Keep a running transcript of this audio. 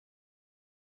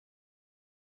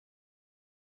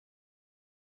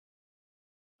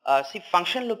See,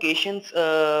 function locations,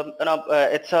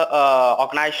 it's a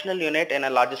organizational unit in a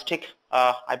logistic.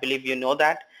 I believe you know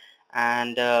that.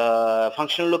 And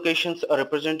functional locations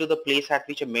represent to the place at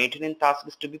which a maintenance task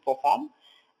is to be performed.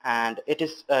 And it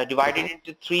is divided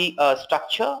into three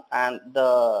structure. And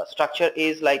the structure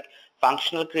is like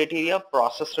functional criteria,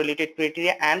 process related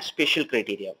criteria, and special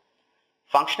criteria.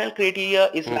 Functional criteria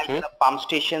is like pump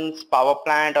stations, power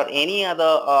plant, or any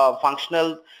other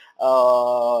functional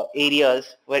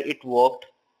areas where it worked.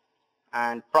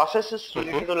 And processes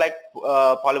related to like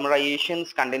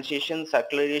polymerizations, condensations,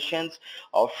 circulations,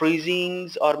 or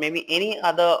freezings, or maybe any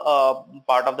other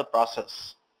part of the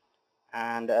process.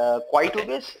 And quite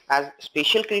obvious, as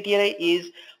spatial criteria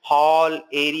is hall,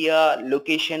 area,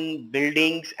 location,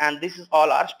 buildings, and this is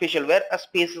all are spatial where a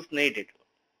space is needed.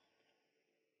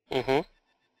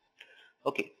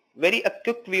 Okay, very a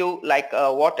quick view like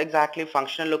what exactly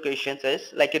functional locations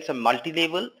is. Like it's a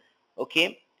multi-level,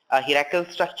 okay, a hierarchical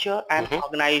structure and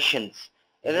organizations.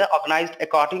 They are organized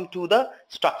according to the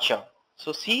structure.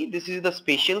 So see, this is the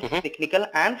spatial, technical,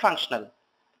 and functional.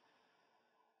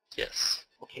 Yes.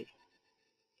 Okay.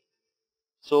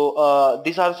 So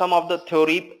these are some of the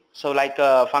theory. So like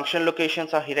functional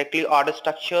locations are hierarchically ordered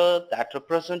structure that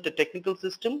represent a technical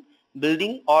system,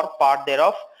 building, or part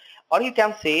thereof. Or you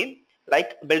can say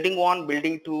like building 1,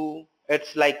 building 2,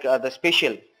 it's like the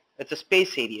spatial, it's a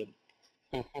space area.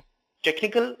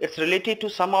 Technical, it's related to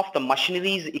some of the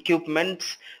machineries,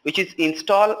 equipments which is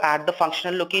installed at the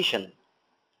functional location,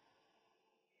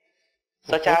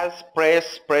 such as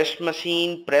press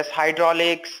machine, press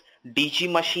hydraulics, DG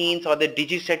machines, or the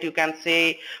DG set you can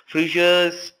say,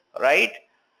 freezers, right?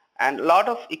 And a lot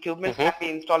of equipment can be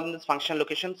installed in this functional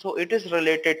location. So it is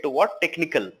related to what?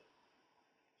 Technical.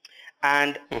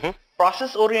 And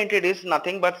process oriented is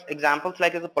nothing but examples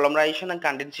like the polymerization and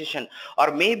condensation,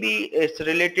 or maybe it's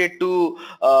related to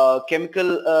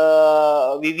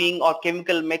chemical weaving or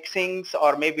chemical mixings,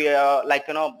 or maybe like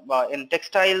in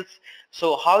textiles.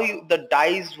 So how the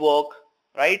dyes work,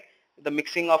 right? The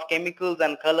mixing of chemicals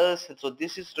and colors. So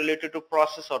this is related to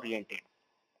process oriented.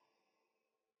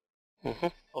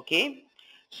 Okay.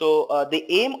 So the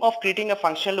aim of creating a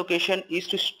functional location is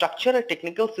to structure a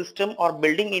technical system or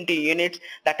building into units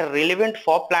that are relevant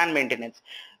for plant maintenance.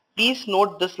 Please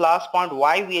note this last point,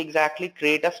 why we exactly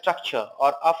create a structure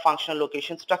or a functional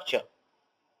location structure.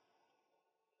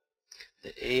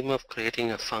 The aim of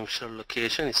creating a functional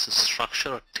location is to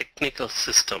structure a technical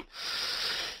system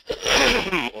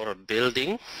or a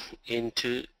building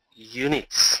into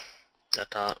units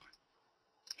that are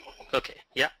okay.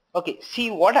 Yeah. Okay, see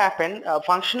what happened.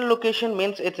 Functional location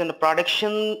means it's in the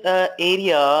production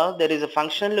area. There is a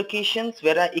functional locations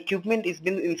where equipment is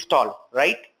being installed,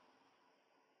 right?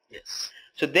 Yes.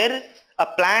 So there is a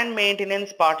planned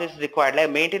maintenance part is required. Like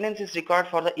maintenance is required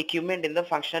for the equipment in the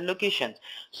functional locations.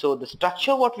 So the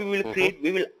structure what we will create,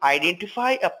 we will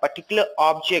identify a particular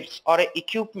objects or a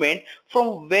equipment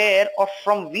from where or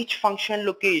from which functional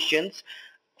locations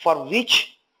for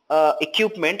which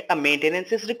equipment a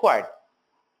maintenance is required.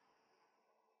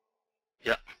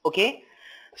 Yeah. Okay,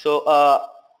 so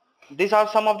these are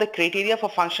some of the criteria for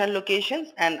functional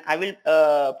locations, and I will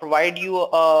provide you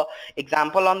a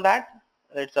example on that.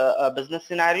 It's a business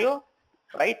scenario,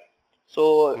 right?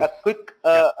 So a quick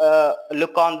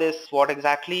look on this, what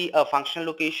exactly functional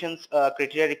locations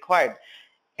criteria required.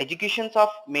 Executions of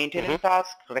maintenance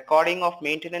tasks, recording of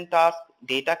maintenance tasks,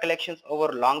 data collections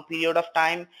over long period of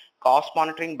time, cost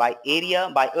monitoring by area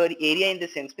in the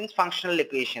sense means functional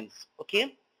locations.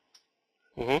 Okay.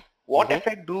 What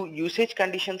effect do usage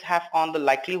conditions have on the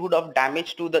likelihood of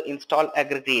damage to the installed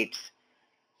aggregates?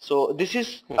 So this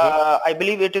is, I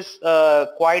believe it is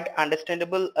quite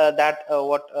understandable that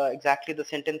what exactly the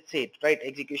sentence said, right?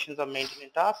 Executions of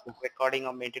maintenance task, recording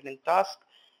of maintenance task,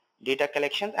 data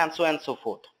collections, and so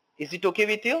forth. Is it okay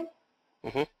with you?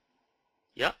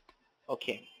 Yeah.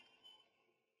 Okay.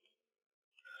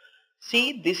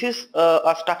 See, this is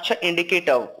a structure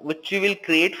indicator which we will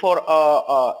create for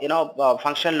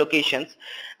function locations,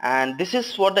 and this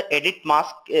is what the edit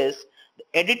mask is. The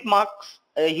edit marks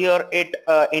here it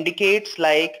indicates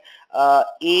like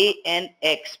A and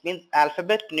X means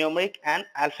alphabet, numeric, and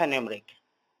alphanumeric.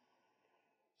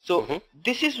 So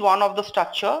this is one of the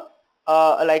structure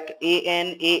like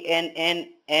AN,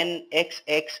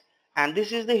 and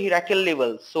this is the hierarchical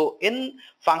level. So in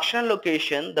functional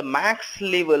location, the max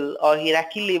level or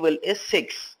hierarchy level is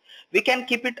 6. We can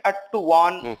keep it up to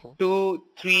 1, 2,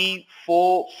 3,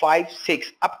 4, 5,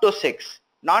 6, up to 6,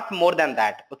 not more than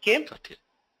that. Okay. Got it.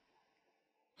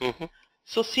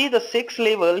 So see, the 6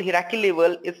 level, hierarchy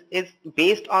level is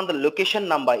based on the location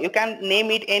number. You can name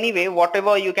it anyway,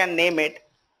 whatever you can name it.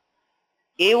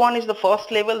 A1 is the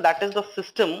first level, that is the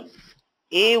system.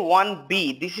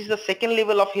 A1B, this is the second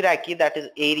level of hierarchy, that is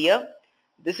area.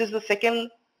 This is the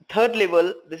third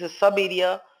level, this is sub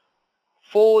area.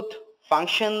 Fourth,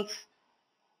 functions,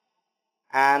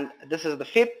 and this is the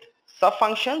fifth, sub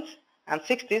functions, and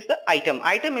sixth is the item.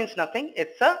 Item means nothing,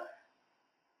 it's a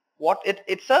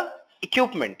it's a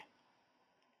equipment.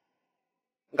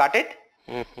 Got it?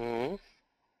 Mm-hmm.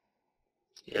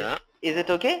 Yeah. Is it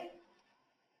okay?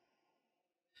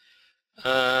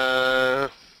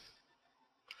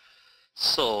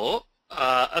 So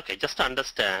okay, just to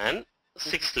understand,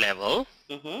 sixth level.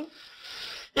 Mm-hmm.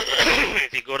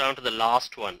 If you go down to the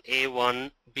last one,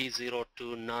 A1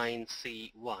 B029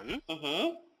 C1.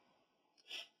 Mm-hmm.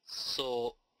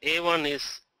 So A1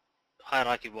 is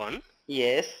hierarchy 1.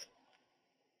 Yes.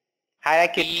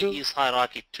 Hierarchy B 2. is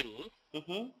hierarchy 2.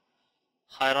 Mm-hmm.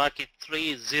 Hierarchy 3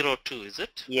 is 02, is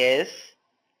it? Yes.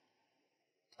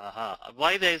 Aha.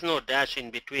 Why there is no dash in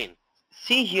between?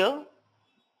 See here.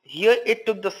 Here it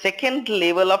took the second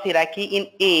level of hierarchy in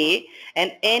A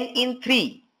and N in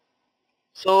 3.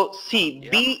 So see, Yeah.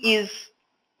 B is,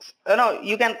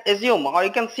 you can assume or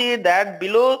you can see that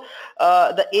below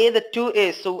the A, the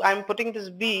 2A. So I'm putting this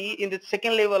B in the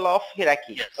second level of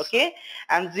hierarchy. Yes. Okay.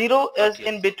 And 0 is Okay.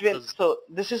 in between. So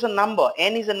this is a number.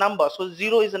 N is a number. So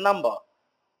 0 is a number.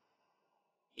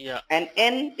 Yeah. And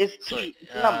N is 3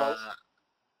 numbers.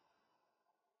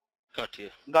 Got you.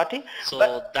 Got it? So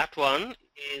but that one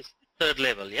is third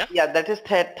level, yeah? Yeah, that is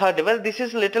third level. This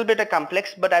is a little bit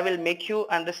complex, but I will make you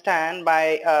understand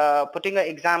by putting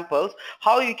examples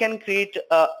how you can create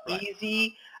Right.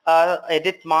 easy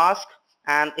edit mask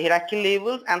and hierarchy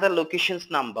labels and the locations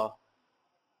number.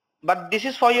 But this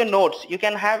is for your notes. You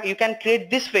can create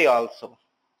this way also.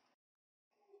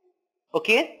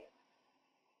 Okay?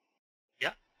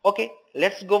 Yeah. Okay,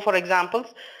 let's go for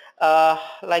examples.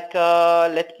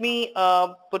 Let me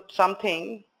put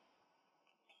something.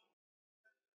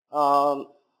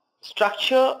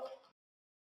 Structure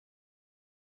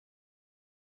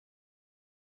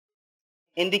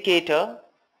indicator.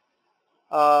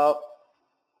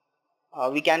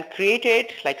 We can create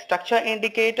it like structure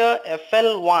indicator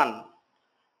FL1.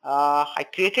 I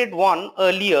created one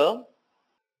earlier.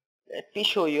 Let me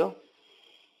show you.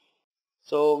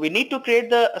 So we need to create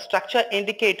the structure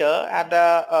indicator at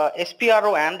the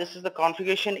SPRON. This is the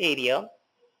configuration area.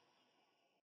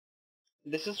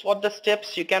 This is what the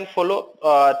steps you can follow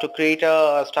to create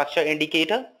a structure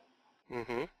indicator.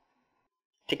 Mm-hmm.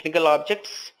 Technical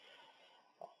objects,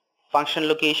 function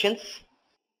locations,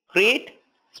 create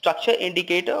structure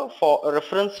indicator for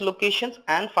reference locations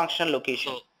and function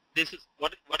locations. So this is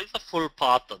what is the full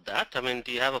path of that? I mean,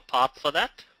 do you have a path for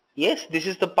that? Yes, this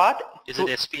is the path. Is it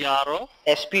SPRO?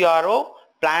 SPRO,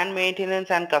 plant maintenance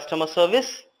and customer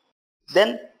service.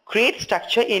 Then create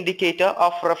structure indicator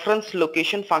of reference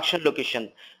location, function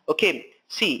location. Okay,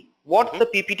 see what the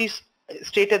PPT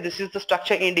stated. This is the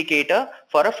structure indicator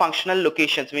for a functional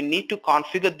locations. We need to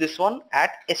configure this one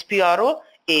at SPRO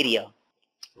area.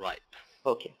 Right.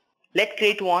 Okay, let's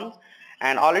create one,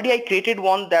 and already I created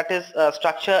one, that is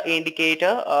structure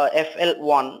indicator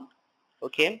FL1.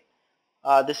 Okay,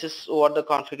 this is what the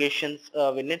configurations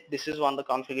we need. This is one of the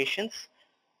configurations.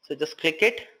 So just click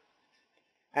it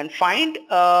and find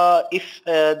if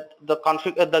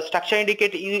the structure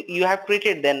indicator you have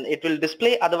created, then it will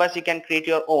display. Otherwise you can create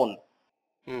your own.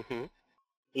 Mm-hmm.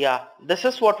 Yeah, this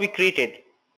is what we created.